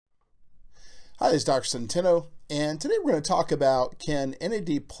Hi, this is Dr. Centeno, and today we're going to talk about can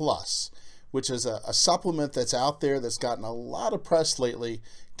NAD+, which is a supplement that's out there that's gotten a lot of press lately,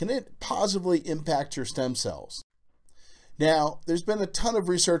 can it positively impact your stem cells? Now, there's been a ton of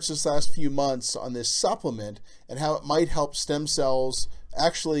research this last few months on this supplement and how it might help stem cells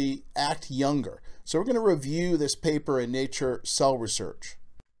actually act younger. So we're going to review this paper in Nature Cell Research.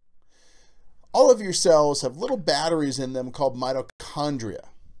 All of your cells have little batteries in them called mitochondria.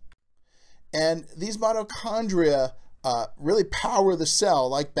 And these mitochondria really power the cell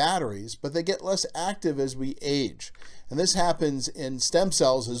like batteries, but they get less active as we age. And this happens in stem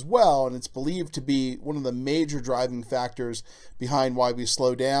cells as well, and it's believed to be one of the major driving factors behind why we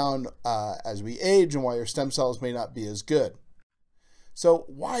slow down as we age and why our stem cells may not be as good. So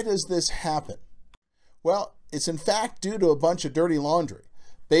why does this happen? Well, it's in fact due to a bunch of dirty laundry.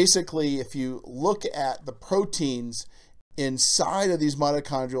 Basically, if you look at the proteins inside of these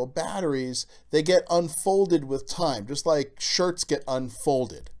mitochondrial batteries, they get unfolded with time, just like shirts get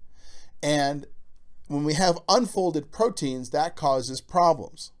unfolded. And when we have unfolded proteins, that causes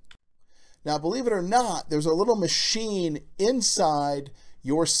problems. Now, believe it or not, there's a little machine inside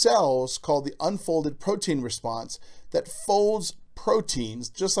your cells called the unfolded protein response that folds proteins,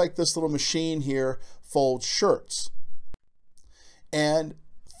 just like this little machine here folds shirts. And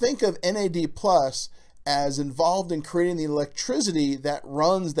think of NAD+ as involved in creating the electricity that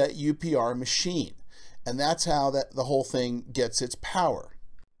runs that UPR machine. And that's how the whole thing gets its power.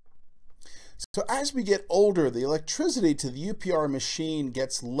 So as we get older, the electricity to the UPR machine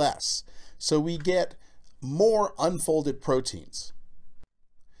gets less. So we get more unfolded proteins.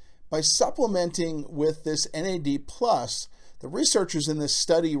 By supplementing with this NAD+, the researchers in this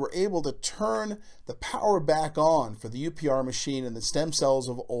study were able to turn the power back on for the UPR machine in the stem cells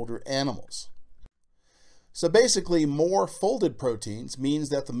of older animals. So basically, more folded proteins means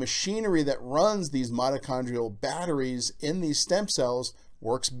that the machinery that runs these mitochondrial batteries in these stem cells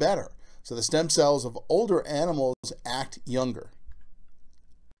works better. So the stem cells of older animals act younger.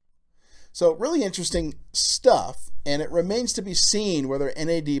 So really interesting stuff, and it remains to be seen whether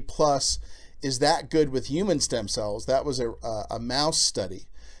NAD+ is that good with human stem cells. That was a mouse study.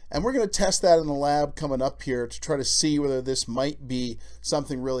 And we're going to test that in the lab coming up here to try to see whether this might be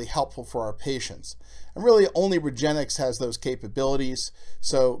something really helpful for our patients. And really only Regenexx has those capabilities.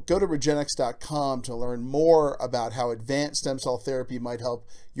 So go to Regenexx.com to learn more about how advanced stem cell therapy might help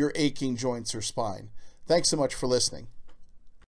your aching joints or spine. Thanks so much for listening.